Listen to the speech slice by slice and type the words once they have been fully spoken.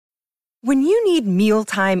When you need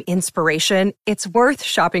mealtime inspiration, it's worth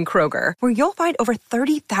shopping Kroger, where you'll find over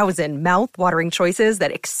 30,000 mouth-watering choices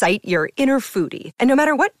that excite your inner foodie. And no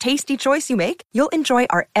matter what tasty choice you make, you'll enjoy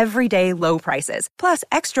our everyday low prices, plus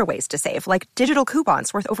extra ways to save, like digital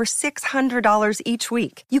coupons worth over $600 each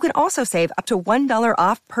week. You can also save up to $1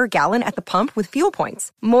 off per gallon at the pump with fuel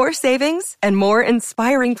points. More savings and more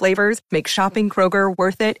inspiring flavors make shopping Kroger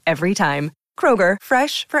worth it every time. Kroger,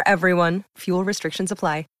 fresh for everyone. Fuel restrictions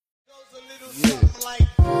apply.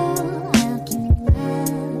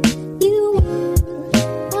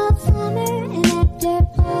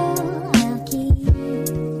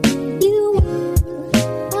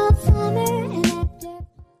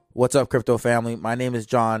 What's up, crypto family? My name is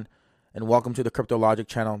John, and welcome to the Crypto Logic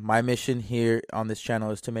channel. My mission here on this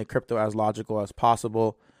channel is to make crypto as logical as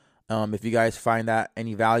possible. If you guys find that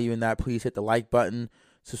any value in that, please hit the like button,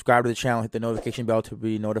 subscribe to the channel, hit the notification bell to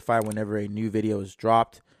be notified whenever a new video is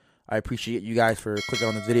dropped. I appreciate you guys for clicking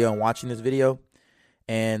on this video and watching this video.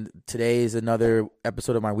 And today is another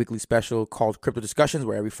episode of my weekly special called Crypto Discussions,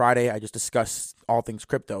 where every Friday I just discuss all things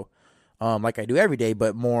crypto, like I do every day,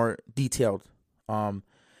 but more detailed.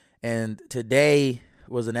 And today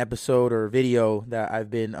was an episode or video that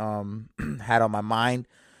I've been had on my mind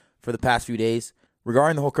for the past few days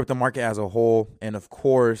regarding the whole crypto market as a whole, and of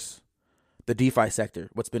course the DeFi sector.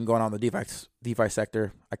 What's been going on in the DeFi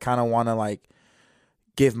sector? I kind of want to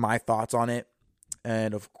give my thoughts on it,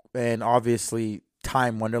 and obviously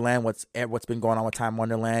Time Wonderland. What's been going on with Time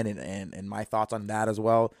Wonderland, and my thoughts on that as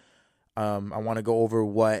well. I want to go over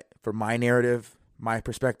what, for my narrative, my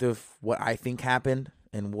perspective, what I think happened,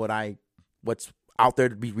 and what's out there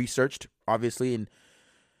to be researched, obviously, and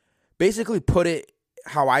basically put it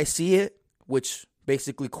how I see it, which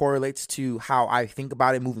basically correlates to how I think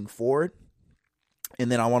about it moving forward.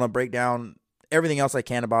 And then I want to break down everything else I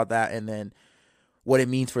can about that, and then what it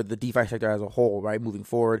means for the DeFi sector as a whole, right, moving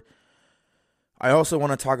forward. I also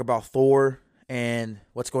want to talk about Thor and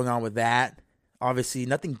what's going on with that. Obviously,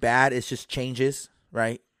 nothing bad. It's just changes,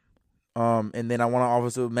 right? And then I want to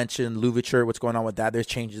also mention Louverture, what's going on with that. There's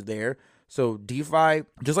changes there. So DeFi,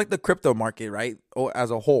 just like the crypto market, right,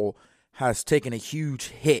 as a whole, has taken a huge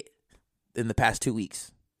hit in the past 2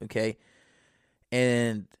 weeks, okay?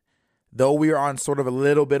 And though we are on sort of a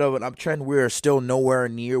little bit of an uptrend, we are still nowhere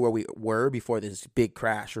near where we were before this big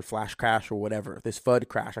crash or flash crash or whatever. This FUD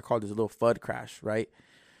crash. I call it this little FUD crash, right?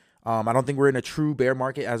 I don't think we're in a true bear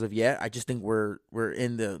market as of yet. I just think we're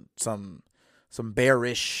in some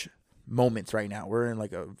bearish moments right now. We're in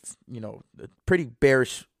a pretty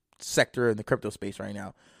bearish sector in the crypto space right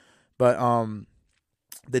now. But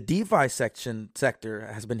the DeFi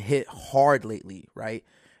sector has been hit hard lately, right?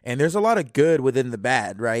 And there's a lot of good within the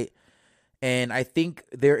bad, right? And I think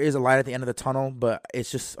there is a light at the end of the tunnel, but it's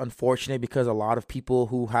just unfortunate because a lot of people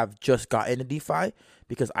who have just got into DeFi,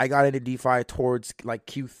 because I got into DeFi towards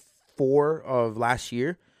Q4 of last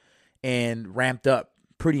year and ramped up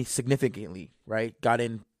pretty significantly, right? Got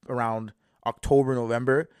in around October,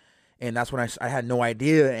 November, and that's when I had no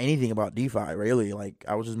idea anything about DeFi, really.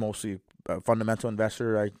 I was just mostly a fundamental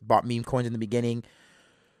investor. I bought meme coins in the beginning,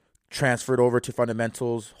 transferred over to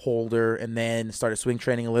fundamentals, holder, and then started swing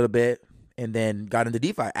trading a little bit, and then got into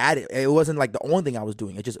DeFi. It wasn't the only thing I was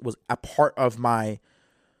doing. It just was a part of my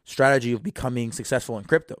strategy of becoming successful in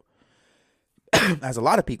crypto. As a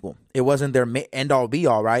lot of people, it wasn't their end-all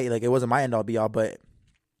be-all, right? It wasn't my end-all be-all, but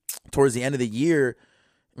towards the end of the year,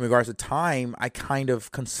 in regards to Time, I kind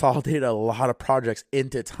of consolidated a lot of projects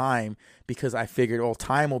into Time because I figured,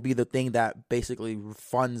 Time will be the thing that basically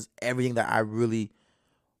funds everything that I really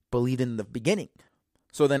believed in the beginning.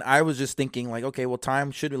 So then I was just thinking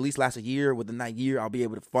Time should at least last a year. Within that year, I'll be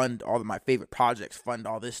able to fund all of my favorite projects, fund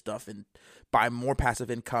all this stuff, and buy more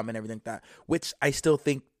passive income and everything like that, which I still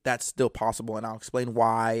think that's still possible, and I'll explain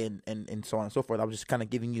why and so on and so forth. I was just kind of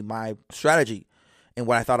giving you my strategy and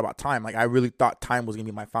what I thought about Time. I really thought Time was going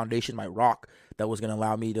to be my foundation, my rock that was going to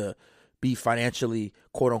allow me to be financially,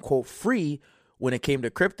 quote unquote, free when it came to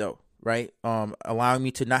crypto, right? Allowing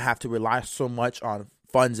me to not have to rely so much on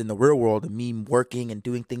funds in the real world and me working and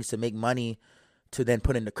doing things to make money to then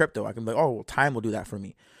put into crypto. I can be Time will do that for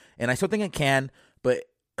me. And I still think it can, but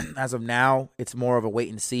as of now, it's more of a wait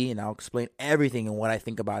and see, and I'll explain everything and what I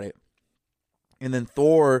think about it. And then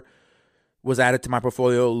Thor was added to my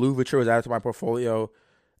portfolio. Louverture was added to my portfolio.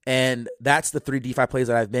 And that's the 3 DeFi plays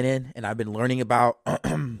that I've been in. And I've been learning about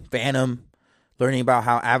Phantom, learning about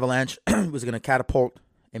how Avalanche was going to catapult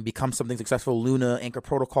and become something successful. Luna, Anchor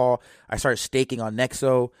Protocol. I started staking on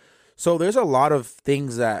Nexo. So there's a lot of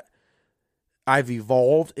things that I've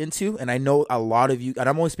evolved into, and I know a lot of you, and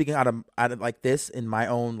I'm only speaking out of like this in my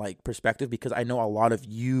own perspective, because I know a lot of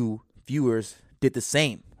you viewers did the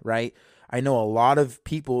same, right? I know a lot of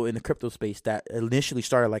people in the crypto space that initially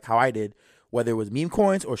started like how I did, whether it was meme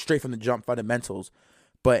coins or straight from the jump fundamentals,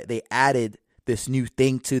 but they added this new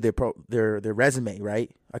thing to their resume,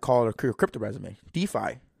 right? I call it a crypto resume,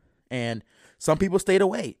 DeFi. And some people stayed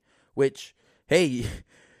away, which, hey,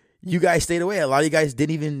 you guys stayed away. A lot of you guys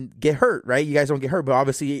didn't even get hurt, right? You guys don't get hurt, but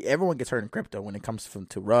obviously everyone gets hurt in crypto when it comes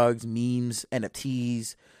to rugs, memes,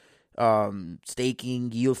 NFTs,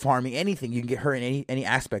 staking, yield farming, anything. You can get hurt in any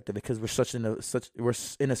aspect of it because we're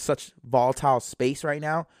in a such volatile space right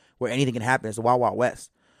now where anything can happen. It's the Wild Wild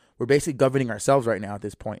West. We're basically governing ourselves right now at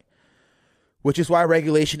this point, which is why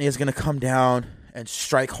regulation is going to come down and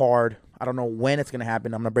strike hard. I don't know when it's going to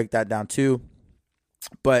happen. I'm going to break that down too.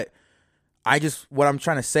 But what I'm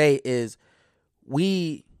trying to say is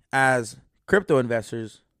we as crypto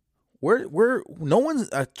investors, we're no one's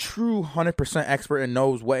a true 100% expert and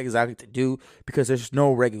knows what exactly to do because there's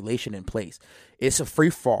no regulation in place. It's a free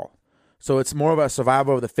fall. So it's more of a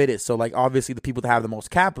survival of the fittest. So like obviously the people that have the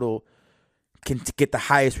most capital can get the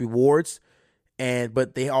highest rewards,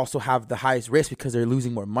 but they also have the highest risk because they're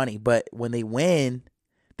losing more money. But when they win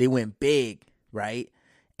big, right?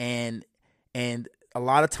 And a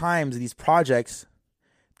lot of times these projects,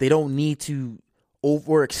 they don't need to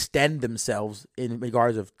overextend themselves in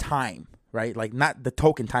regards of time, right? Like not the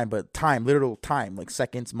token time, but time, literal time, like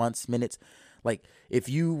seconds, months, minutes. Like if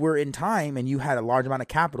you were in time and you had a large amount of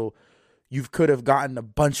capital, you could have gotten a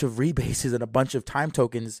bunch of rebases and a bunch of time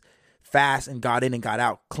tokens fast and got in and got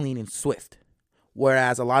out clean and swift.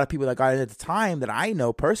 Whereas a lot of people that got in at the time that I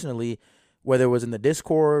know personally, whether it was in the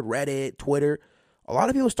Discord, Reddit, Twitter, a lot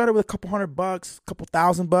of people started with a couple $100, a couple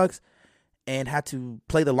 $1,000 and had to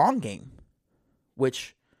play the long game,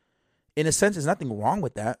 which in a sense is nothing wrong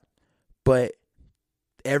with that. But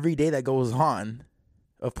every day that goes on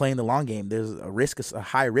of playing the long game, there's a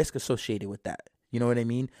high risk associated with that. You know what I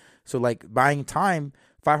mean? So like buying time,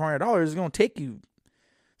 $500 is going to take you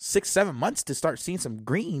 6-7 months to start seeing some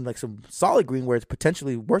green, like some solid green where it's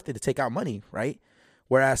potentially worth it to take out money, right?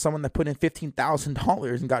 Whereas someone that put in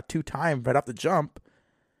 $15,000 and got 2 times right off the jump,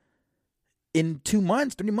 in 2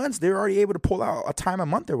 months, 3 months, they're already able to pull out a time a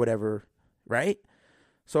month or whatever, right?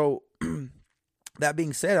 So that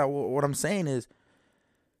being said, what I'm saying is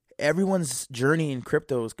everyone's journey in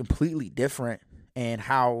crypto is completely different, and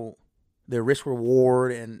how their risk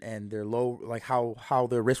reward and their low, like how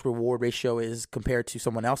their risk reward ratio is compared to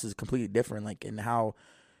someone else is completely different. Like, and how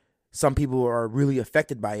some people are really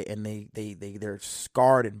affected by it and they're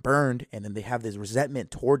scarred and burned, and then they have this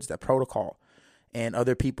resentment towards that protocol. And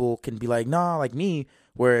other people can be like, nah, like me,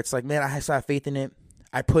 where it's like, man, I have faith in it.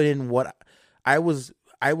 I put in what I was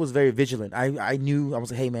very vigilant. I knew, I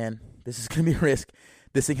was like, hey man, this is going to be a risk.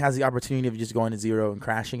 This thing has the opportunity of just going to zero and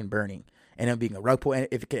crashing and burning. And it being a rug pull, and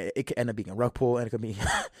it could end up being a rug pull, and it could be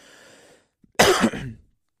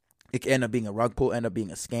it could end up being a rug pull, end up being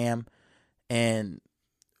a scam. And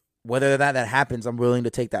whether that happens, I'm willing to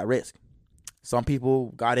take that risk. Some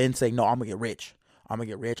people got in saying, no, I'm gonna get rich. I'm gonna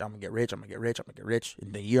get rich. I'm gonna get rich. I'm gonna get rich. I'm gonna get rich.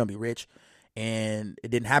 In the year, I'm gonna be rich. And it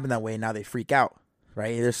didn't happen that way. And now they freak out,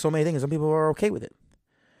 right? There's so many things. Some people are okay with it,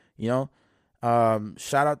 you know.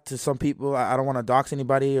 Shout out to some people. I don't want to dox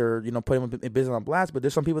anybody or, you know, put them in business on blast, but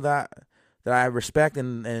there's some people that I respect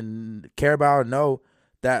and care about and know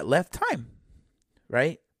that left time,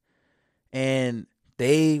 right? And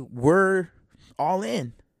they were all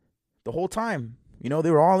in the whole time. You know, they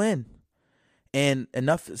were all in. And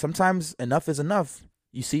sometimes enough is enough.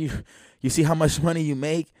 You see how much money you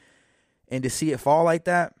make, and to see it fall like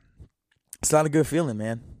that, it's not a good feeling,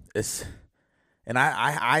 man. And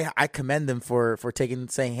I commend them for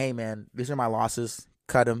saying, hey man, these are my losses,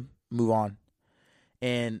 cut them, move on.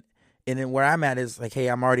 And then where I'm at is like, hey,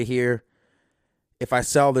 I'm already here. If I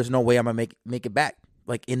sell, there's no way I'm gonna make it back.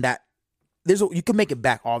 Like in that, you can make it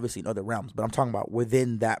back obviously in other realms, but I'm talking about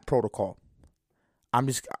within that protocol.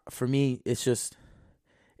 For me,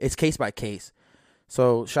 it's case by case.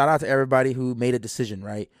 So shout out to everybody who made a decision,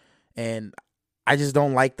 right? And I just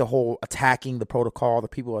don't like the whole attacking the protocol, the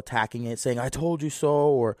people attacking it, saying, I told you so,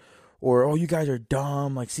 or oh, you guys are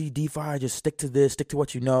dumb. Like, see, DeFi, just stick to this, stick to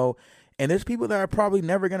what you know. And there's people that are probably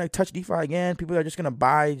never going to touch DeFi again. People that are just going to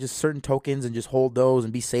buy just certain tokens and just hold those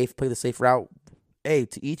and be safe, play the safe route. Hey,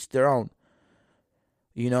 to each their own.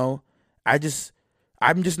 You know, I'm just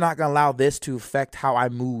not going to allow this to affect how I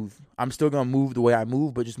move. I'm still going to move the way I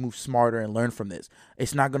move, but just move smarter and learn from this.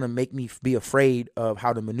 It's not going to make me be afraid of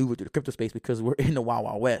how to maneuver through the crypto space because we're in the Wild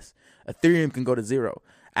Wild West. Ethereum can go to zero.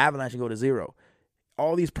 Avalanche can go to zero.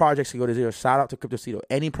 All these projects can go to zero. Shout out to CryptoCito.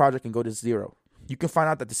 Any project can go to zero. You can find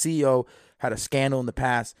out that the CEO had a scandal in the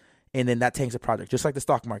past, and then that tanks the project, just like the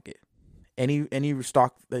stock market. Any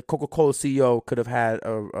stock, the Coca-Cola CEO could have had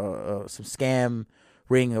some scam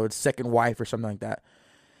ring or a second wife or something like that.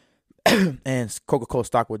 And Coca-Cola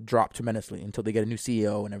stock would drop tremendously until they get a new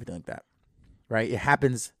CEO and everything like that. Right? It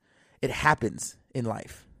happens in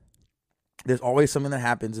life. There's always something that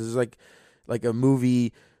happens. It's like a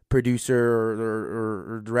movie producer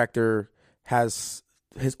or director has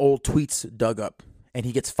his old tweets dug up and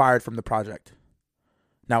he gets fired from the project.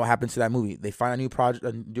 Now what happens to that movie? They find a new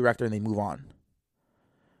director and they move on.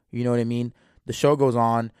 You know what I mean? The show goes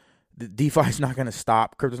on. The DeFi is not going to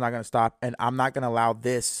stop. Crypto's not going to stop. And I'm not going to allow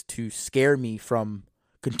this to scare me from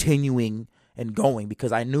continuing and going,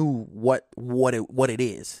 because I knew what it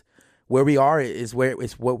is. Where we are is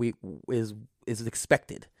what is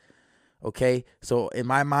expected. Okay? So in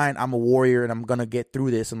my mind, I'm a warrior and I'm going to get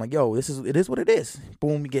through this. I'm like, yo, it is what it is.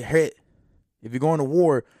 Boom, you get hit. If you're going to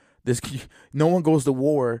war, no one goes to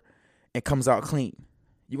war and comes out clean.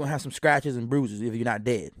 You're going to have some scratches and bruises if you're not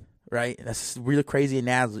dead, right? That's a really crazy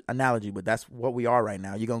analogy, but that's what we are right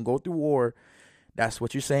now. You're going to go through war. That's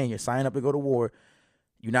what you're saying. You're signing up to go to war.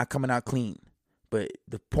 You're not coming out clean. But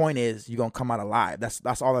the point is, you're going to come out alive.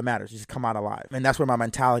 That's all that matters. You just come out alive. And that's where my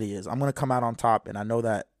mentality is. I'm going to come out on top, and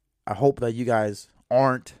I hope that you guys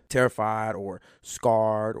aren't terrified or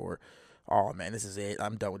scarred or, oh, man, this is it.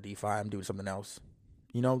 I'm done with DeFi. I'm doing something else.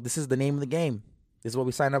 You know, this is the name of the game. This is what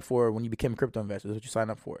we signed up for when you became a crypto investor. This is what you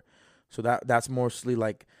signed up for. So that's mostly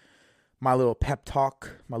like my little pep talk,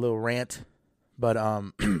 my little rant. But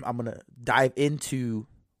I'm going to dive into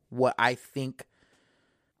what I think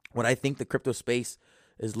the crypto space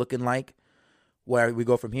is looking like, where we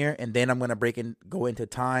go from here. And then I'm going to go into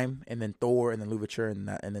time, and then Thor, and then Louverture,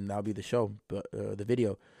 and then that'll be the show, but the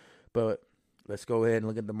video. But let's go ahead and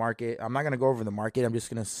look at the market. I'm not going to go over the market. I'm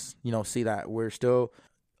just going to, see that we're still,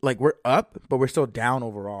 we're up, but we're still down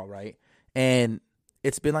overall, right? And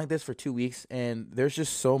it's been like this for 2 weeks, and there's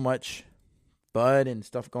just so much FUD and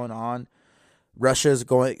stuff going on. Russia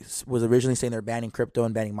was originally saying they're banning crypto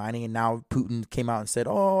and banning mining, and now Putin came out and said,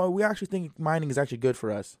 oh, we actually think mining is actually good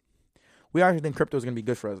for us. We actually think crypto is going to be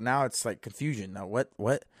good for us. Now it's like confusion. Now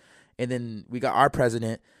what? And then we got our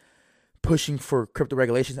president pushing for crypto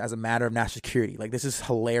regulations as a matter of national security. Like, this is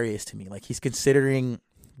hilarious to me. Like, he's considering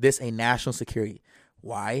this a national security.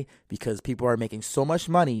 Why? Because people are making so much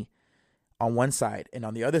money on one side, and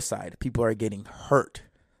on the other side, people are getting hurt,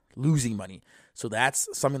 losing money. So that's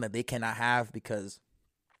something that they cannot have, because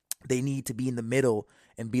they need to be in the middle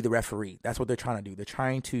and be the referee. That's what they're trying to do. They're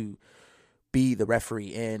trying to be the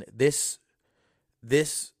referee. And this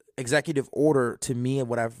executive order, to me, and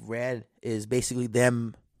what I've read, is basically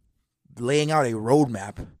them laying out a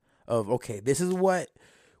roadmap of, okay, this is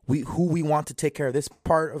who we want to take care of this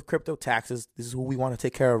part of crypto taxes. This is who we want to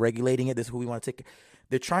take care of regulating it. This is who we want to take care.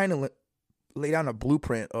 They're trying to lay down a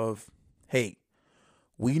blueprint of, hey,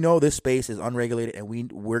 we know this space is unregulated, and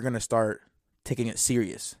we're going to start taking it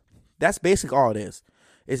serious. That's basically all it is.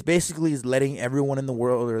 It's basically letting everyone in the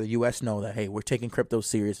world or the U.S. know that, hey, we're taking crypto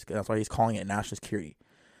serious. That's why he's calling it national security.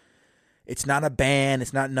 It's not a ban.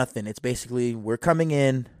 It's not nothing. It's basically, we're coming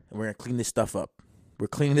in and we're going to clean this stuff up. We're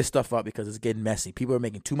cleaning this stuff up because it's getting messy. People are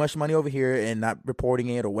making too much money over here and not reporting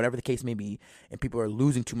it, or whatever the case may be. And people are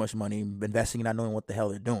losing too much money, investing and not knowing what the hell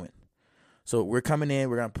they're doing. So we're coming in,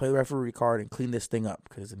 we're going to play the referee card and clean this thing up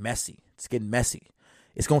because it's messy. It's getting messy.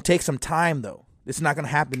 It's going to take some time, though. It's not going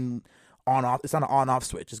to happen on-off. It's not an on-off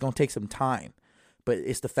switch. It's going to take some time. But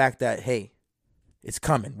it's the fact that, hey, it's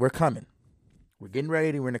coming. We're coming. We're getting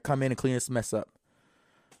ready. We're going to come in and clean this mess up.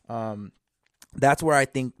 That's where I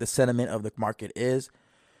think the sentiment of the market is.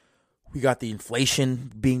 We got the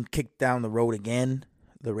inflation being kicked down the road again.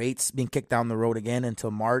 The rates being kicked down the road again until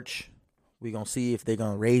March. We're going to see if they're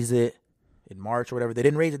going to raise it in March or whatever. They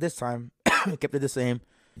didn't raise it this time. Kept it the same.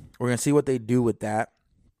 We're going to see what they do with that.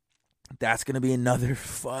 That's going to be another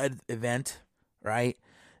FUD event, right?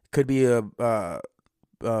 Could be a buy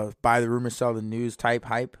the rumor, sell the news type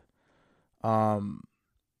hype.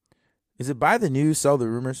 Is it buy the news, sell the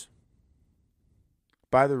rumors?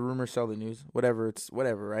 Buy the rumor, sell the news. Whatever,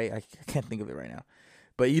 right? I can't think of it right now.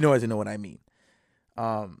 But you guys know what I mean.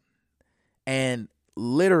 And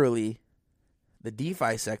literally, the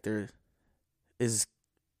DeFi sector is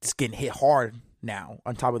just getting hit hard now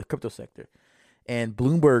on top of the crypto sector. And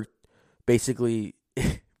Bloomberg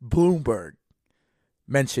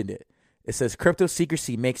mentioned it. It says, crypto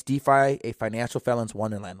secrecy makes DeFi a financial felon's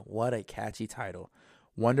wonderland. What a catchy title.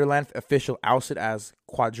 Wonderland official ousted as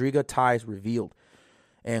Quadriga ties revealed.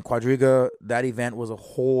 And Quadriga, that event was a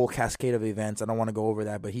whole cascade of events. I don't want to go over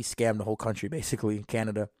that, but he scammed the whole country, basically,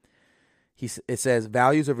 Canada. It says,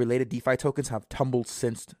 values of related DeFi tokens have tumbled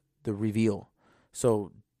since the reveal.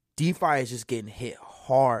 So DeFi is just getting hit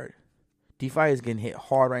hard. DeFi is getting hit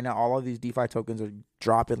hard right now. All of these DeFi tokens are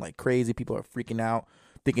dropping like crazy. People are freaking out,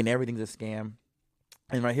 thinking everything's a scam.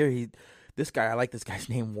 And right here, I like this guy's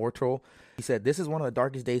name, Wartroll. He said, "This is one of the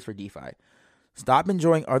darkest days for DeFi. Stop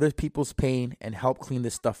enjoying other people's pain and help clean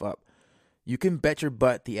this stuff up. You can bet your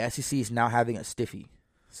butt the SEC is now having a stiffy."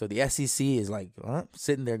 So the SEC is like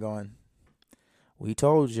sitting there going, "We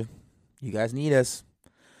told you. You guys need us.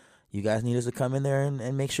 You guys need us to come in there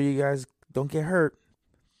and make sure you guys don't get hurt."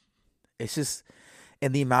 It's just,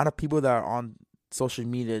 and the amount of people that are on social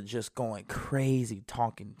media just going crazy,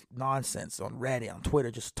 talking nonsense on Reddit, on Twitter,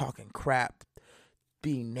 just talking crap,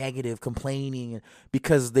 being negative, complaining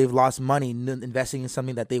because they've lost money investing in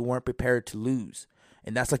something that they weren't prepared to lose.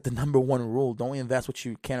 And that's like the number one rule. Don't invest what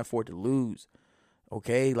you can't afford to lose.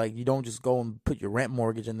 Okay? Like, you don't just go and put your rent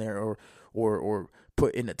mortgage in there or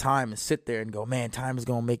put in the time and sit there and go, man, time is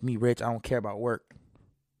going to make me rich. I don't care about work.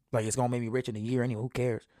 Like, it's going to make me rich in a year anyway. Who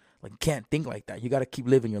cares? Like, you can't think like that. You got to keep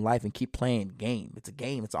living your life and keep playing game. It's a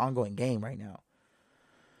game. It's an ongoing game right now.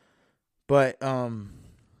 But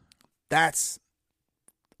that's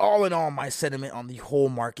all in all my sentiment on the whole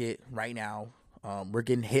market right now. We're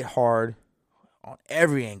getting hit hard on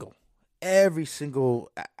every angle, every single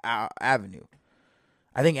avenue.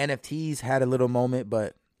 I think NFTs had a little moment,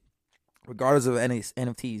 but regardless of any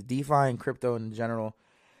NFTs, DeFi and crypto in general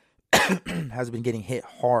has been getting hit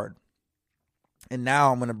hard. And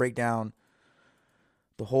now I'm going to break down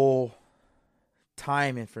the whole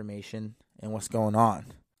time information and what's going on.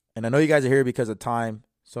 And I know you guys are here because of time,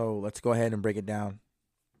 so let's go ahead and break it down.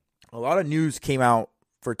 A lot of news came out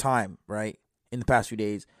for time, right, in the past few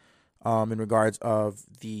days in regards of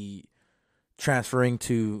the transferring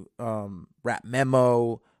to Wrap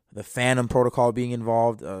Memo, the Phantom protocol being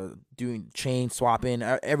involved, doing chain swapping,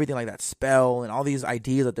 everything like that, Spell, and all these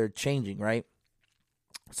ideas that they're changing, right?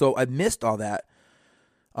 So I missed all that.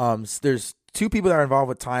 There's two people that are involved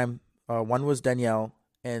with time. One was Danielle,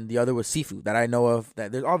 and the other was Sifu that I know of.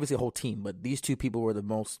 That there's obviously a whole team, but these two people were the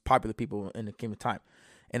most popular people in the game of time.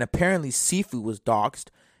 And apparently Sifu was doxxed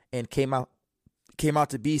and came out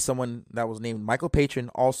to be someone that was named Michael Patron,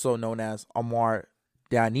 also known as Amar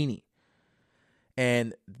Danini.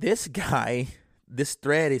 And this guy, this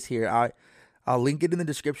thread is here. I'll link it in the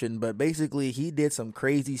description, but basically he did some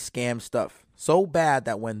crazy scam stuff. So bad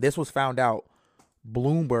that when this was found out,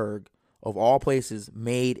 Bloomberg, of all places,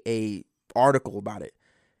 made a article about it,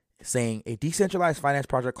 saying a decentralized finance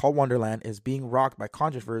project called Wonderland is being rocked by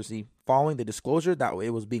controversy following the disclosure that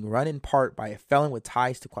it was being run in part by a felon with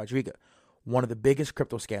ties to Quadriga, one of the biggest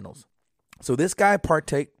crypto scandals. So this guy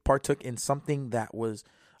partook in something that was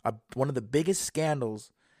one of the biggest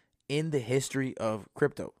scandals in the history of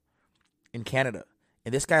crypto in Canada.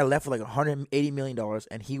 And this guy left for like $180 million,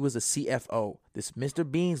 and he was a CFO. This Mr.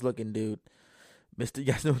 Beans looking dude. You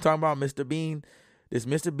guys know what I'm talking about? Mr. Bean. This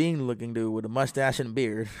Mr. Bean looking dude with a mustache and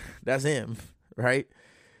beard. That's him, right?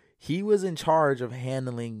 He was in charge of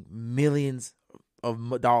handling millions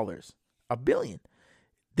of dollars. $1 billion.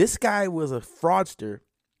 This guy was a fraudster,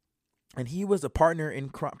 and he was a partner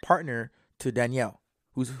to Danielle,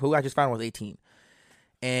 who I just found was 18.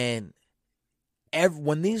 And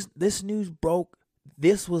when this news broke,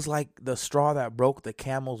 this was like the straw that broke the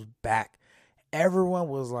camel's back. Everyone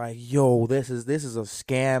was like, yo, this is a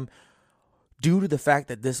scam due to the fact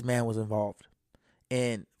that this man was involved.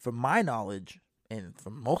 And from my knowledge, and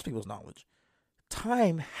from most people's knowledge,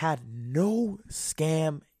 Time had no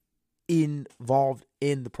scam involved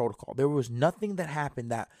in the protocol. There was nothing that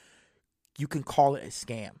happened that you can call it a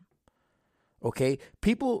scam. Okay?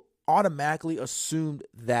 People automatically assumed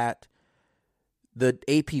that the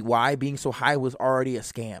APY being so high was already a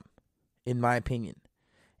scam, in my opinion.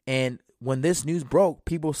 And when this news broke,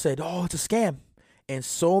 people said, oh, it's a scam. And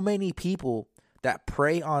so many people that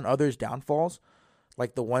prey on others' downfalls,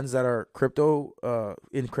 like the ones that are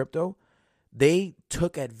in crypto, they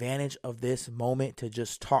took advantage of this moment to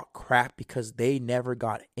just talk crap because they never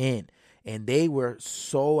got in. And they were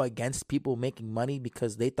so against people making money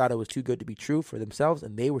because they thought it was too good to be true for themselves,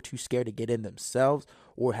 and they were too scared to get in themselves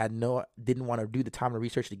or didn't want to do the time and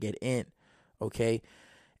research to get in. Okay?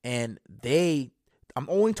 And I'm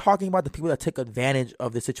only talking about the people that took advantage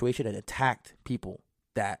of the situation and attacked people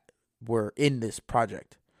that were in this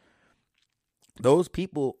project. Those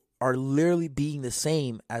people are literally being the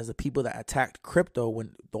same as the people that attacked crypto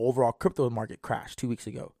when the overall crypto market crashed 2 weeks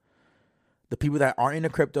ago. The people that aren't into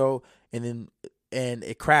crypto and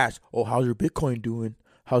it crashed. Oh, how's your Bitcoin doing?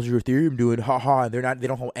 How's your Ethereum doing? And they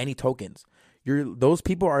don't hold any tokens. Those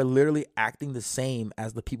people are literally acting the same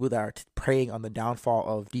as the people that are preying on the downfall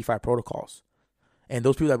of DeFi protocols. And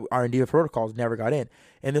those people that are in DeFi protocols never got in.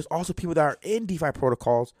 And there's also people that are in DeFi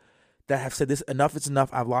protocols that have said, this enough is enough.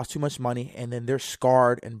 I've lost too much money. And then they're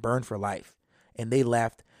scarred and burned for life. And they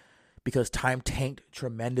left because time tanked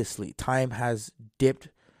tremendously. Time has dipped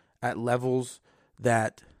at levels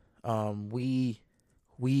that we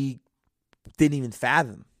didn't even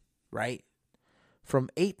fathom, right? From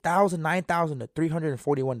 $8,000, $9,000 to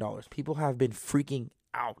 $341. People have been freaking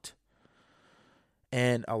out.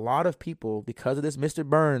 And a lot of people, because of this Mr.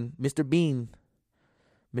 Bean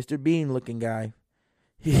looking guy,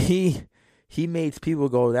 he made people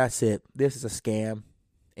go, that's it. This is a scam.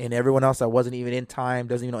 And everyone else that wasn't even in time,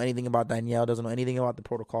 doesn't even know anything about Danielle, doesn't know anything about the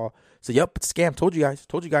protocol. So, yep, it's a scam. Told you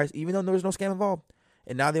guys, even though there was no scam involved.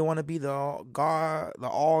 And now they want to be the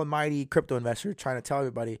almighty crypto investor trying to tell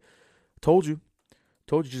everybody, told you,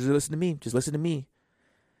 just listen to me.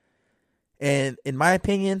 And in my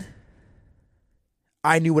opinion,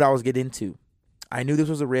 I knew what I was getting into. I knew this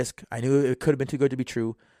was a risk. I knew it could have been too good to be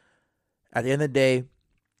true. At the end of the day,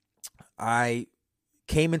 I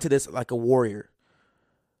came into this like a warrior.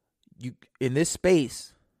 In this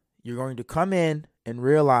space, you're going to come in and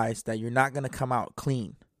realize that you're not going to come out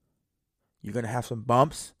clean. You're going to have some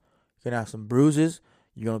bumps. You're going to have some bruises.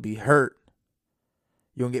 You're going to be hurt.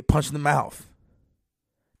 You're going to get punched in the mouth.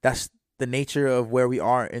 That's the nature of where we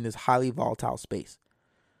are in this highly volatile space.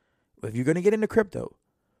 If you're going to get into crypto,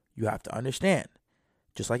 you have to understand,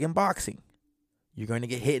 just like in boxing, you're going to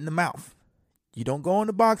get hit in the mouth. You don't go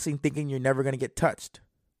into boxing thinking you're never going to get touched.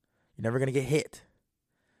 You're never going to get hit.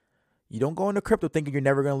 You don't go into crypto thinking you're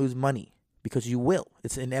never going to lose money, because you will.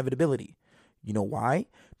 It's an inevitability. You know why?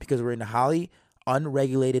 Because we're in a highly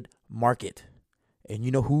unregulated market. And you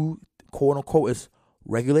know who, quote unquote, is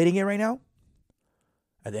regulating it right now?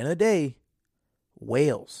 At the end of the day,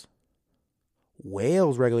 whales.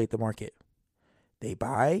 Whales regulate the market. They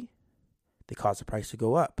buy, they cause the price to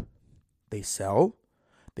go up. They sell,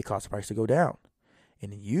 they cause the price to go down.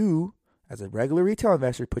 And you, as a regular retail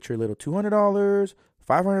investor, put your little $200, $500,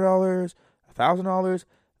 $1,000.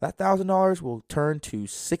 That $1,000 will turn to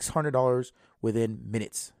 $600 within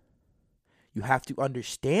minutes. You have to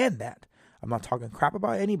understand that. I'm not talking crap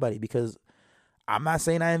about anybody, because I'm not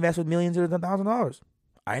saying I invest with millions or $1,000.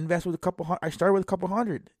 I invest with I started with a couple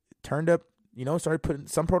hundred. Turned up, started putting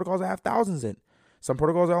some protocols I have thousands in. Some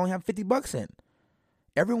protocols I only have $50 in.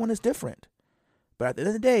 Everyone is different. But at the end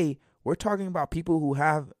of the day, we're talking about people who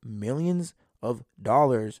have millions of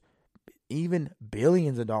dollars, even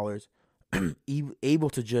billions of dollars, able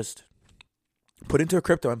to just put into a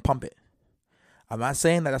crypto and pump it. I'm not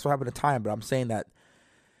saying that that's what happened to time, but I'm saying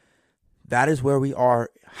that is where we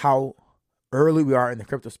are, how early we are in the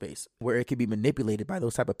crypto space, where it can be manipulated by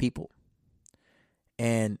those type of people.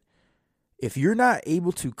 And if you're not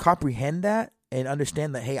able to comprehend that and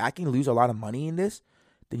understand that, hey, I can lose a lot of money in this,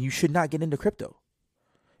 then you should not get into crypto.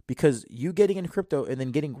 Because you getting into crypto and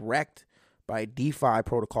then getting wrecked by DeFi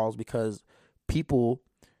protocols because people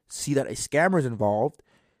see that a scammer is involved,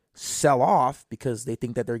 sell off because they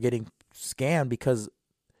think that they're getting scammed because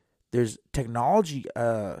there's technology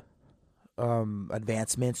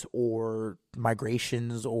advancements or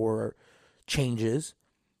migrations or changes.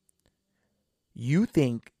 You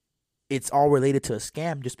think it's all related to a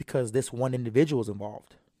scam just because this one individual is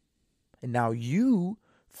involved. And now you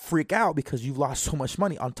freak out because you've lost so much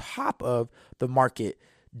money on top of the market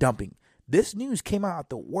dumping. This news came out at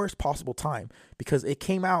the worst possible time because it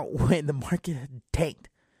came out when the market had tanked.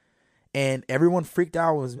 And everyone freaked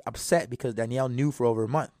out and was upset because Danielle knew for over a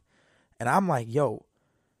month. And I'm like, yo,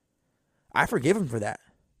 I forgive him for that.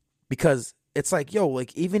 Because it's like, yo,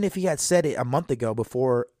 like even if he had said it a month ago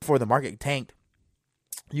before the market tanked,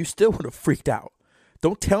 you still would have freaked out.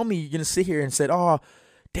 Don't tell me you're going to sit here and said, oh,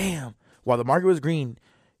 damn, while the market was green,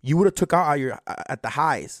 you would have took out at the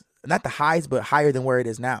highs. Not the highs, but higher than where it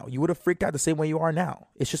is now. You would have freaked out the same way you are now.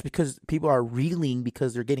 It's just because people are reeling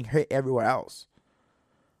because they're getting hit everywhere else.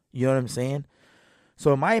 You know what I'm saying?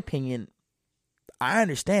 So in my opinion, I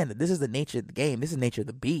understand that this is the nature of the game. This is the nature of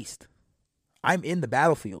the beast. I'm in the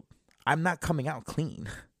battlefield. I'm not coming out clean.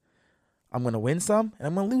 I'm going to win some and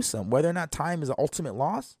I'm going to lose some. Whether or not time is an ultimate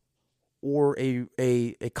loss or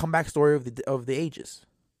a comeback story of the ages.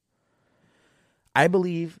 I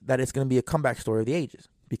believe that it's going to be a comeback story of the ages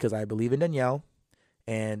because I believe in Danielle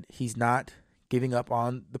and he's not giving up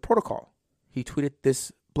on the protocol. He tweeted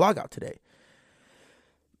this blog out today.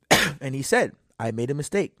 And he said, I made a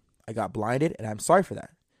mistake. I got blinded and I'm sorry for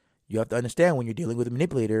that. You have to understand when you're dealing with a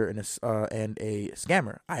manipulator and a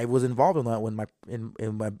scammer. I was involved in that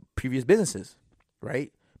in my previous businesses,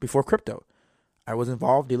 right? Before crypto. I was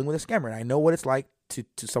involved dealing with a scammer. And I know what it's like to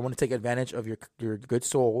someone to take advantage of your good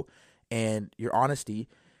soul and your honesty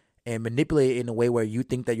and manipulate it in a way where you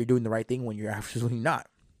think that you're doing the right thing when you're absolutely not.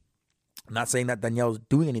 I'm not saying that Danielle's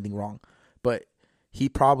doing anything wrong, but he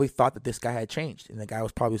probably thought that this guy had changed, and the guy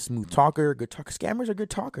was probably a smooth talker, good talker. Scammers are good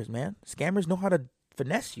talkers, man. Scammers know how to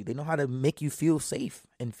finesse you. They know how to make you feel safe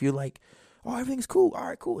and feel like, oh, everything's cool. All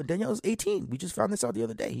right, cool. And Danielle's 18. We just found this out the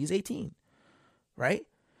other day. He's 18, right?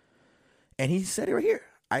 And he said it right here.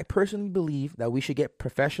 I personally believe that we should get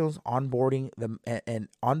professionals onboarding them and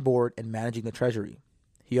on board and managing the treasury.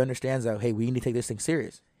 He understands that, hey, we need to take this thing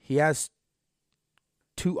serious. He has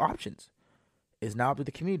two options. It's now up to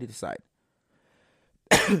the community to decide.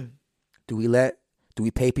 Do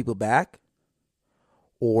we pay people back,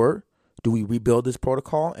 or do we rebuild this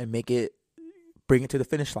protocol and bring it to the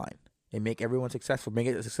finish line and make everyone successful, make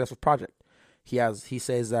it a successful project? He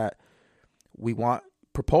says that we want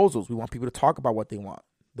proposals. We want people to talk about what they want.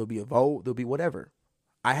 There'll be a vote. There'll be whatever.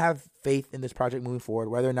 I have faith in this project moving forward,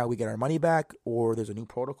 whether or not we get our money back or there's a new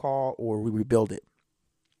protocol or we rebuild it.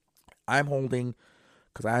 I'm holding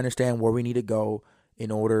because I understand where we need to go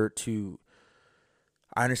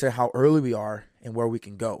I understand how early we are and where we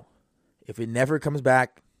can go. If it never comes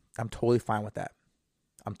back, I'm totally fine with that.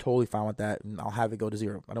 And I'll have it go to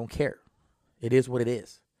zero. I don't care. It is what it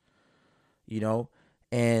is.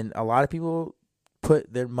 And a lot of people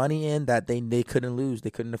put their money in that they couldn't lose.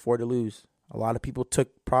 They couldn't afford to lose. A lot of people took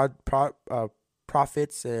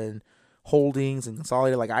profits and holdings and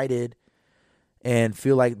consolidated like I did and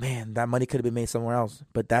feel like, man, that money could have been made somewhere else.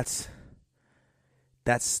 But that's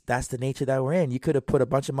the nature that we're in. You could have put a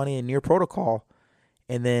bunch of money in Near Protocol,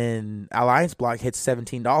 and then Alliance Block hits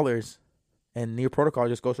 $17, and Near Protocol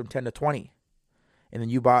just goes from 10 to 20. And then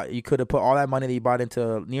you could have put all that money that you bought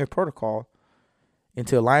into Near Protocol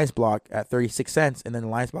into Alliance Block at 36 cents, and then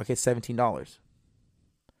Alliance Block hits $17.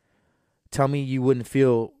 Tell me you wouldn't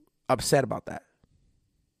feel upset about that,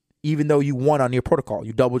 even though you won on Near Protocol.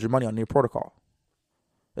 You doubled your money on Near Protocol.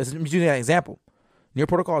 I'm just using that example. Near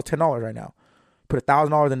Protocol is $10 right now. Put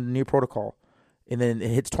 $1,000 in the Near Protocol, and then it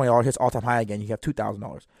hits $20, hits all-time high again. You have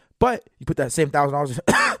 $2,000. But you put that same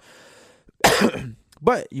 $1,000,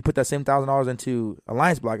 but you put that same $1,000 into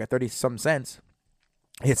Alliance Block at 30-something cents,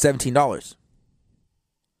 it hits $17.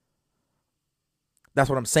 That's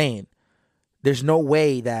what I'm saying. There's no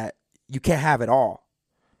way that you can't have it all.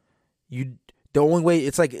 The only way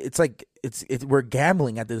we're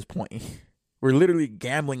gambling at this point. We're literally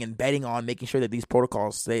gambling and betting on making sure that these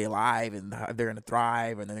protocols stay alive and they're going to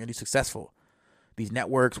thrive and they're going to be successful. These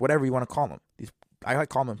networks, whatever you want to call them. I like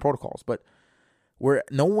calling them protocols, but where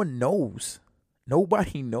no one knows.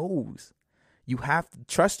 Nobody knows. You have to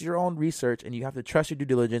trust your own research, and you have to trust your due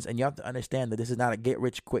diligence, and you have to understand that this is not a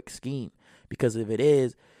get-rich-quick scheme. Because if it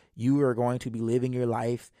is, you are going to be living your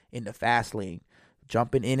life in the fast lane.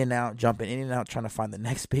 Jumping in and out, trying to find the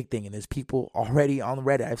next big thing. And there's people already on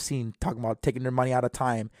Reddit I've seen talking about taking their money out of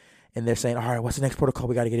time. And they're saying, all right, what's the next protocol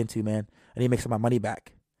we got to get into, man? I need to make some of my money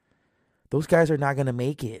back. Those guys are not going to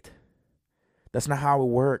make it. That's not how it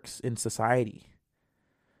works in society.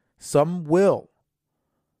 Some will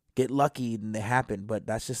get lucky and they happen. But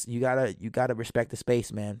that's just, you gotta respect the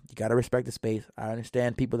space, man. You got to respect the space. I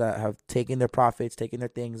understand people that have taken their profits, taken their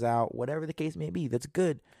things out, whatever the case may be. That's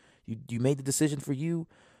good. You made the decision for you.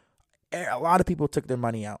 A lot of people took their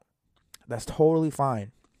money out. That's totally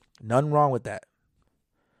fine. Nothing wrong with that.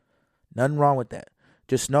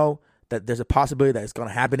 Just know that there's a possibility that it's going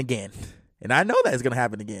to happen again. And I know that it's going to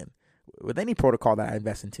happen again with any protocol that I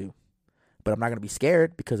invest into. But I'm not going to be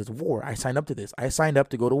scared because it's war. I signed up to this. I signed up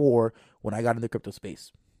to go to war when I got into crypto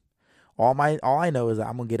space. All I know is that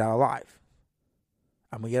I'm going to get out alive.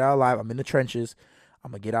 I'm in the trenches.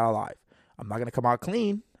 I'm going to get out alive. I'm not going to come out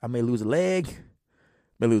clean. I may lose a leg,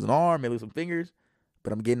 may lose an arm, may lose some fingers,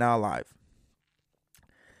 but I'm getting out alive.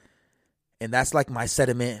 And that's like my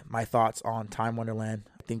sentiment, my thoughts on Time Wonderland.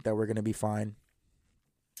 I think that we're going to be fine.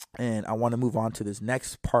 And I want to move on to this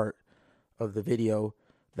next part of the video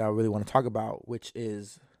that I really want to talk about, which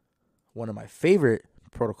is one of my favorite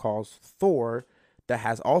protocols, Thor, that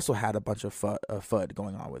has also had a bunch of FUD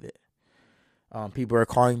going on with it. People are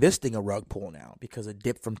calling this thing a rug pull now because it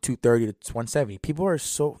dipped from 230 to 170. People are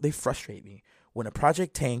they frustrate me when a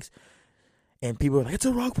project tanks and people are like, it's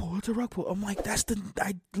a rug pull. I'm like, that's the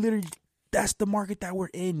market that we're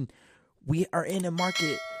in. We are in a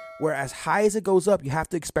market where as high as it goes up, you have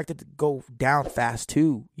to expect it to go down fast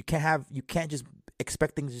too. You can't just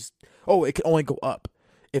expect things it can only go up.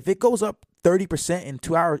 If it goes up 30% in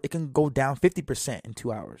 2 hours, it can go down 50% in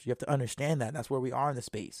 2 hours. You have to understand that. That's where we are in the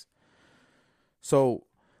space. So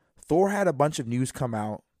Thor had a bunch of news come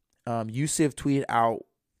out. Yusuf tweeted out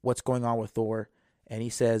what's going on with Thor. And he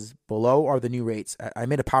says, below are the new rates. I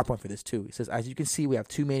made a PowerPoint for this too. He says, as you can see, we have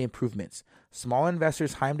two main improvements. Small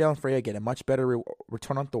investors, Heimdall and Freya, get a much better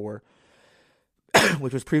return on Thor,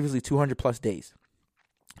 which was previously 200 plus days.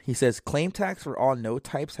 He says, claim tax for all node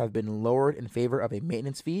types have been lowered in favor of a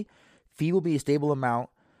maintenance fee. Fee will be a stable amount.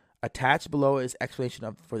 Attached below is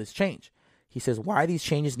explanation for this change. He says why these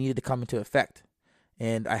changes needed to come into effect.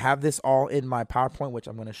 And I have this all in my PowerPoint, which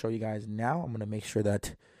I'm going to show you guys now. I'm going to make sure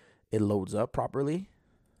that it loads up properly.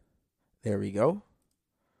 There we go.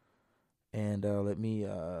 And let me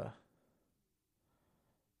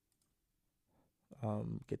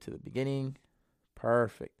get to the beginning.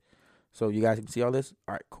 Perfect. So you guys can see all this?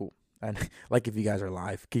 All right, cool. And like if you guys are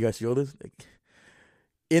live, can you guys see all this? Like,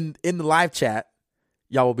 in the live chat,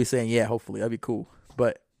 y'all will be saying, yeah, hopefully. That'd be cool.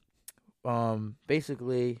 But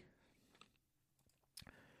basically,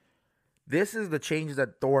 this is the changes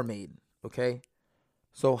that Thor made, okay?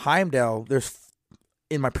 So Heimdall,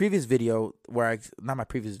 in my previous video, not my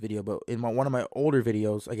previous video, but in one of my older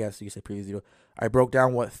videos, I guess you could say previous video, I broke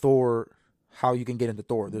down how you can get into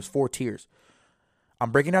Thor. There's 4 tiers.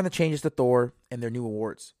 I'm breaking down the changes to Thor and their new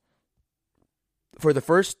awards. For the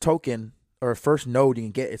first token, or first node you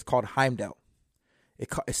can get, it's called Heimdall. It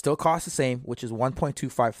still costs the same, which is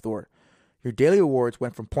 1.25 Thor. Your daily awards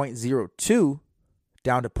went from 0.02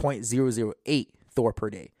 down to 0.008 Thor per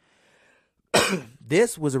day.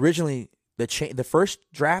 This was originally the first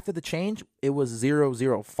draft of the change. It was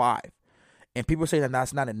 0.005, and people say that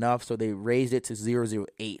that's not enough, so they raised it to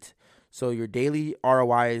 0.008. So your daily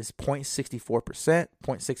ROI is 0.64%,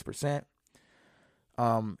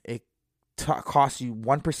 0.6%. It costs you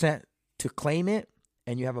 1% to claim it,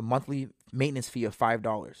 and you have a monthly maintenance fee of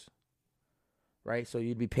 $5. Right, so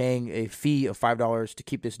you'd be paying a fee of $5 to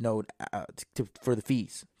keep this node for the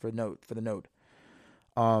fees for the node.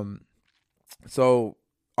 So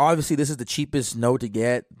obviously this is the cheapest node to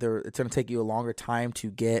get. It's going to take you a longer time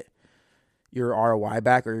to get your ROI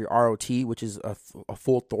back, or your ROT, which is a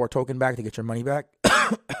full Thor token back, to get your money back.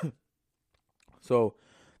 So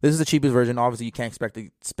this is the cheapest version. Obviously you can't expect to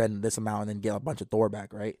spend this amount and then get a bunch of Thor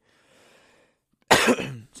back, right?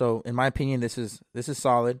 So in my opinion, this is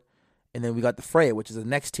solid. And then we got the Freya, which is the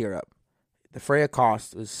next tier up. The Freya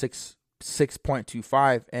cost was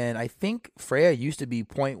 6.25, and I think Freya used to be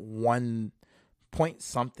 0.1 point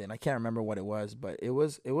something. I can't remember what it was, but it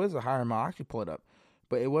was a higher amount. I'll actually pull it up,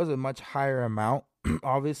 but it was a much higher amount.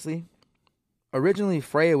 Obviously, originally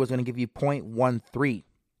Freya was going to give you 0.13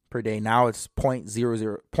 per day. Now it's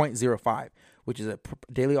 0.05, which is a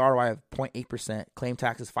daily ROI of 0.8%. Claim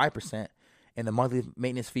tax is 5%, and the monthly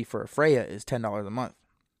maintenance fee for a Freya is $10 a month.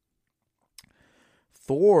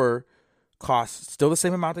 Thor costs still the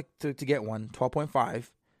same amount to get one, 12.5.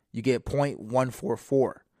 You get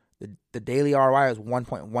 0.144. The daily ROI is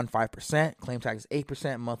 1.15%. Claim tax is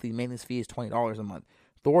 8%. Monthly maintenance fee is $20 a month.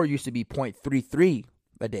 Thor used to be 0.33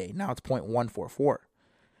 a day. Now it's 0.144. And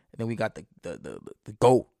then we got the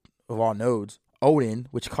GOAT of all nodes, Odin,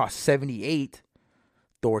 which costs 78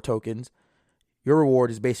 Thor tokens. Your reward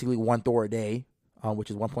is basically 1 Thor a day, which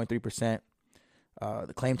is 1.3%.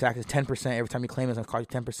 The claim tax is 10%. Every time you claim, it's going to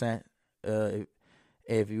cost you 10%.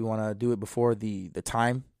 If you want to do it before the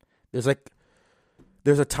time, there's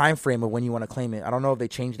a time frame of when you want to claim it. I don't know if they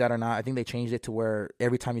changed that or not. I think they changed it to where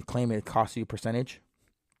every time you claim it, it costs you a percentage.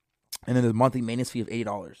 And then the monthly maintenance fee of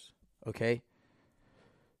 $80. Okay.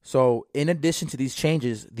 So in addition to these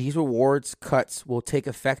changes, these rewards cuts will take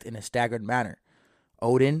effect in a staggered manner.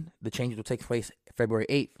 Odin, the changes will take place February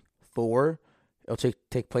 8th. Thor, it'll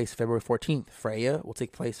take place February 14th. Freya will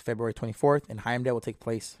take place February 24th. And Heimdall will take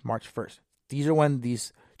place March 1st. These are when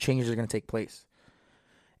these changes are going to take place.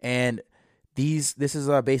 And this is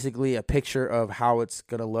basically a picture of how it's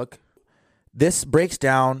going to look. This breaks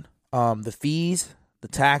down the fees, the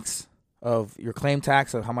tax of your claim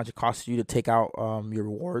tax, of how much it costs you to take out your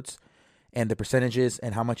rewards, and the percentages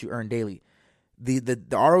and how much you earn daily. The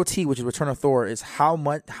ROT, which is Return of Thor, is how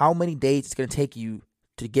many days it's going to take you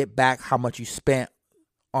to get back how much you spent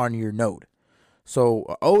on your node.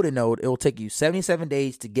 So Odin node, it will take you 77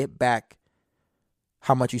 days to get back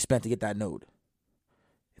how much you spent to get that node.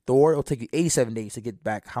 Thor, it'll take you 87 days to get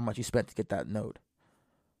back how much you spent to get that node.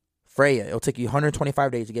 Freya, it'll take you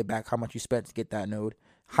 125 days to get back how much you spent to get that node.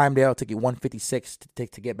 Heimdall, it'll take you 156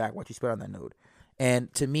 to get back what you spent on that node.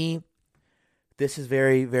 And to me, this is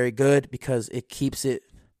very, very good because it keeps it.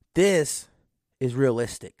 This is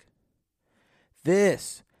realistic.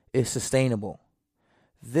 This is sustainable.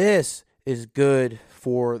 This is good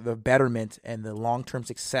for the betterment and the long-term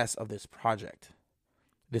success of this project,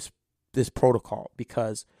 this protocol,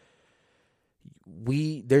 because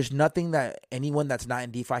there's nothing that anyone that's not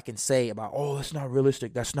in DeFi can say about, oh, it's not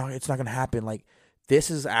realistic. It's not going to happen. Like,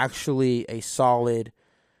 this is actually a solid,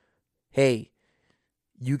 hey,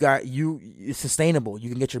 it's sustainable. You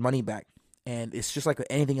can get your money back. And it's just like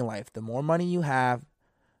anything in life. The more money you have,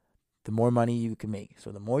 the more money you can make.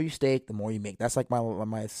 So the more you stake, the more you make. That's like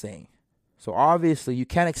my saying. So obviously you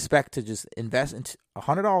can't expect to just invest into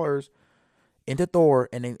 $100 into Thor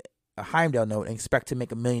and then a Heimdall node and expect to make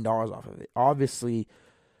 $1 million off of it. Obviously,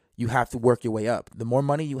 you have to work your way up. The more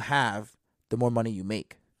money you have, the more money you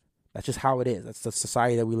make. That's just how it is. That's the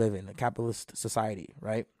society that we live in, a capitalist society,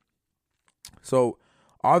 right? So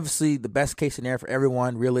obviously, the best case scenario for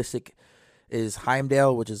everyone, realistic, is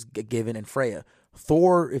Heimdall, which is given, and Freya.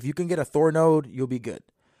 Thor, if you can get a Thor node, you'll be good.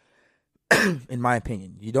 In my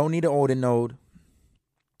opinion, you don't need an Odin node,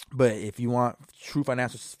 but if you want true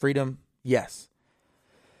financial freedom, yes.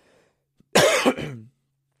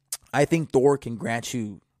 I think Thor can grant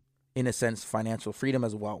you, in a sense, financial freedom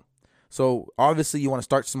as well. So obviously you want to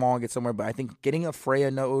start small and get somewhere, but I think getting a Freya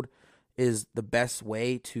node is the best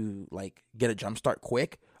way to like get a jump start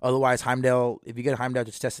quick. Otherwise, Heimdall, if you get a Heimdall,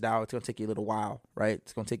 just test it out. It's going to take you a little while, right?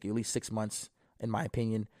 It's going to take you at least 6 months, in my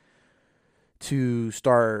opinion, to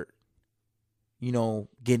start,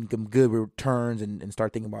 getting some good returns and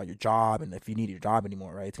start thinking about your job and if you need your job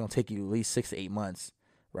anymore, right? It's going to take you at least 6 to 8 months,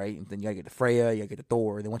 right? And then you got to get the Freya, you got to get the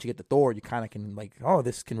Thor. And then once you get the Thor, you kind of can like, oh,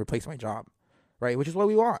 this can replace my job, right? Which is what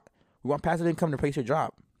we want. We want passive income to replace your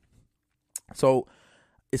job. So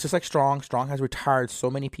it's just like Strong. Strong has retired so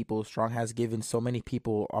many people. Strong has given so many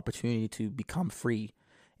people opportunity to become free.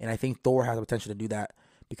 And I think Thor has the potential to do that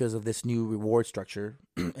because of this new reward structure.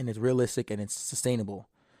 And it's realistic and it's sustainable.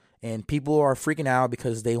 And people are freaking out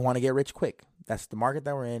because they want to get rich quick. That's the market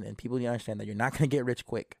that we're in. And people need to understand that you're not going to get rich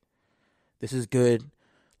quick. This is good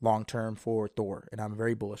long-term for Thor. And I'm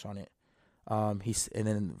very bullish on it. And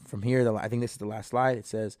then from here, I think this is the last slide. It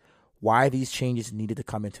says why these changes needed to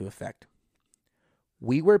come into effect.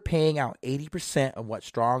 We were paying out 80% of what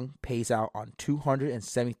Strong pays out on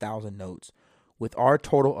 270,000 nodes, with our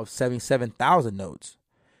total of 77,000 nodes.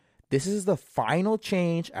 This is the final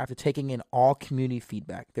change after taking in all community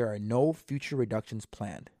feedback. There are no future reductions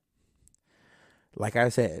planned. Like I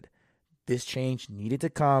said, this change needed to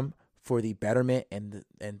come for the betterment and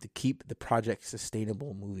to keep the project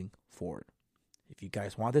sustainable moving forward. If you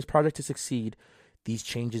guys want this project to succeed, these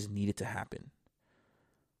changes needed to happen.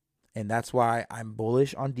 And that's why I'm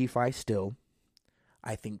bullish on DeFi still.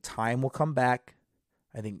 I think time will come back.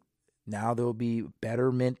 I think now there will be better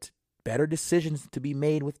decisions to be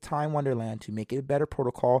made with Time Wonderland to make it a better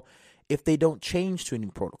protocol if they don't change to a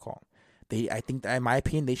new protocol. I think that, in my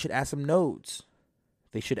opinion, they should add some nodes.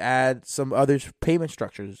 They should add some other payment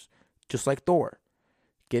structures, just like Thor.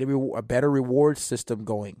 Get a better reward system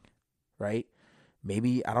going, right?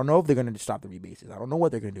 Maybe, I don't know if they're going to stop the rebases. I don't know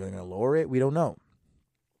what they're going to do. They're going to lower it. We don't know.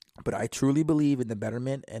 But I truly believe in the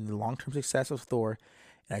betterment and the long-term success of Thor.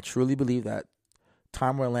 And I truly believe that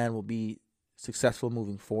Time Wonderland will be successful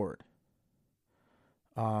moving forward.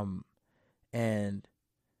 And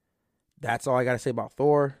that's all I got to say about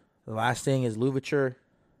Thor. The last thing is Louverture.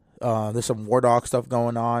 There's some War Dog stuff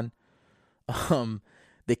going on.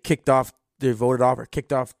 They kicked off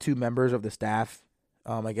 2 members of the staff.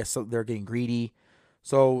 I guess they're getting greedy.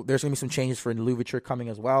 So there's going to be some changes for Louverture coming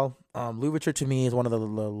as well. Louverture to me is one of the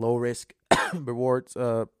low-risk rewards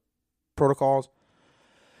protocols.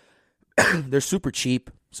 They're super cheap.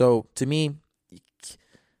 So to me,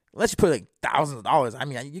 unless you put like thousands of dollars, I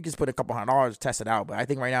mean, you just put a couple $100 to test it out. But I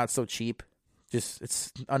think right now it's so cheap.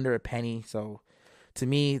 It's under a penny. So to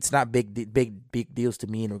me, it's not big deals to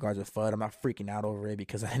me in regards to FUD. I'm not freaking out over it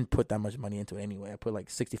because I didn't put that much money into it anyway. I put like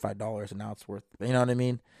 $65 and now it's worth, you know what I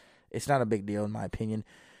mean? It's not a big deal in my opinion.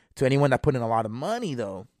 To anyone that put in a lot of money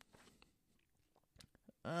though,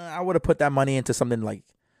 I would have put that money into something like,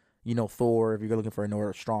 Thor if you're looking for a Nord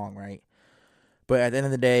or Strong, right? But at the end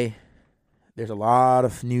of the day, there's a lot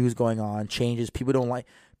of news going on, changes. People don't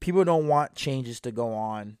want changes to go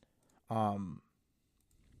on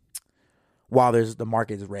while the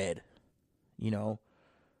market is red,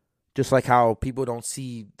 just like how people don't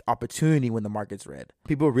see opportunity when the market's red.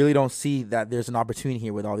 People really don't see that there's an opportunity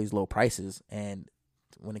here with all these low prices. And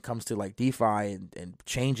when it comes to like DeFi and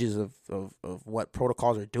changes of what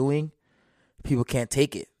protocols are doing, people can't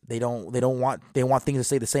take it. They want things to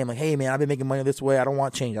stay the same. Like, hey man, I've been making money this way. I don't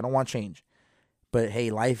want change. But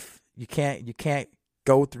hey, life, you can't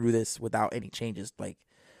go through this without any changes. Like,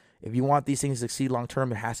 if you want these things to succeed long term,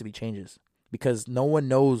 there has to be changes because no one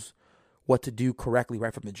knows what to do correctly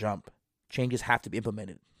right from the jump. Changes have to be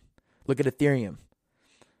implemented. Look at Ethereum.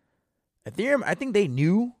 I think they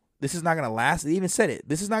knew this is not going to last. They even said it.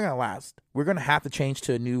 This is not going to last. We're going to have to change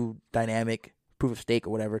to a new dynamic proof of stake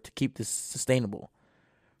or whatever to keep this sustainable.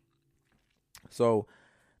 So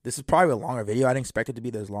this is probably a longer video. I didn't expect it to be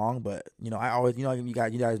this long, but I always, you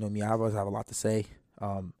guys know me. I always have a lot to say.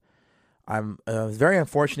 I'm very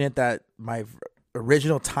unfortunate that my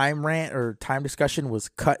original time rant or time discussion was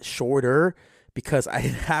cut shorter because I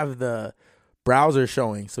didn't have the browser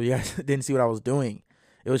showing, so you guys didn't see what I was doing.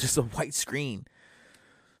 It was just a white screen.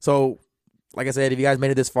 So, like I said, if you guys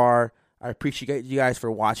made it this far, I appreciate you guys for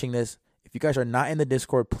watching this. If you guys are not in the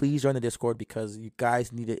Discord, please join the Discord because you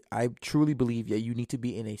guys need it. I truly believe that you need to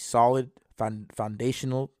be in a solid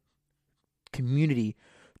foundational community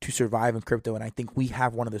to survive in crypto. And I think we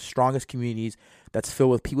have one of the strongest communities that's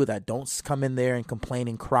filled with people that don't come in there and complain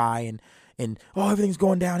and cry and everything's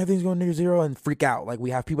going down, everything's going near zero and freak out. Like, we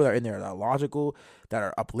have people that are in there that are logical, that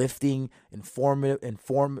are uplifting, informative,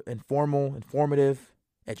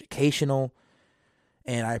 educational.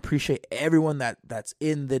 And I appreciate everyone that's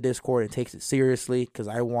in the Discord and takes it seriously, because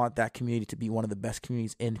I want that community to be one of the best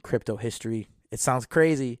communities in crypto history. It sounds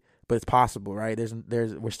crazy, but it's possible, right?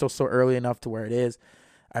 We're still so early enough to where it is.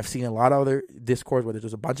 I've seen a lot of other Discords where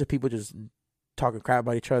there's a bunch of people just talking crap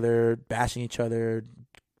about each other, bashing each other,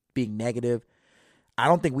 being negative. I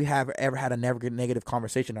don't think we have ever had a negative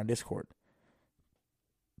conversation on Discord.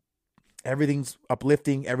 Everything's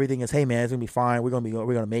uplifting. Everything is, hey man, it's gonna be fine. We're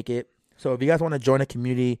gonna make it. So if you guys want to join a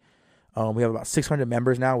community, we have about 600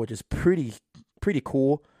 members now, which is pretty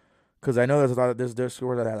cool. Because I know there's a lot of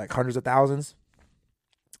Discords that have like hundreds of thousands,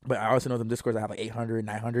 but I also know some Discords that have like 800,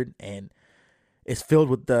 900, and it's filled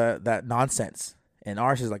with that nonsense. And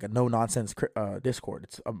ours is like a no nonsense Discord.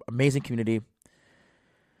 It's an amazing community.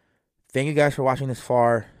 Thank you guys for watching this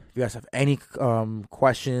far. If you guys have any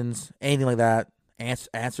questions, anything like that,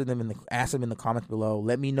 ask them in the comments below.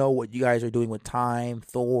 Let me know what you guys are doing with time,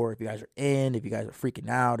 Thor, if you guys are in, if you guys are freaking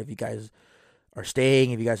out, if you guys are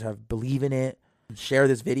staying, if you guys believe in it. Share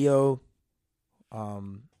this video.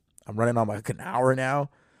 I'm running on like an hour now,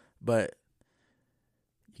 but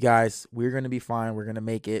you guys, we're going to be fine. We're going to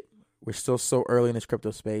make it. We're still so early in this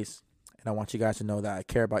crypto space, and I want you guys to know that I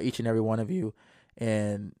care about each and every one of you,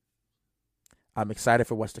 and I'm excited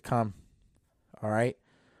for what's to come. All right?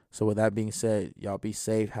 So with that being said, y'all be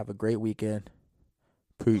safe. Have a great weekend.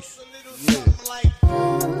 Peace.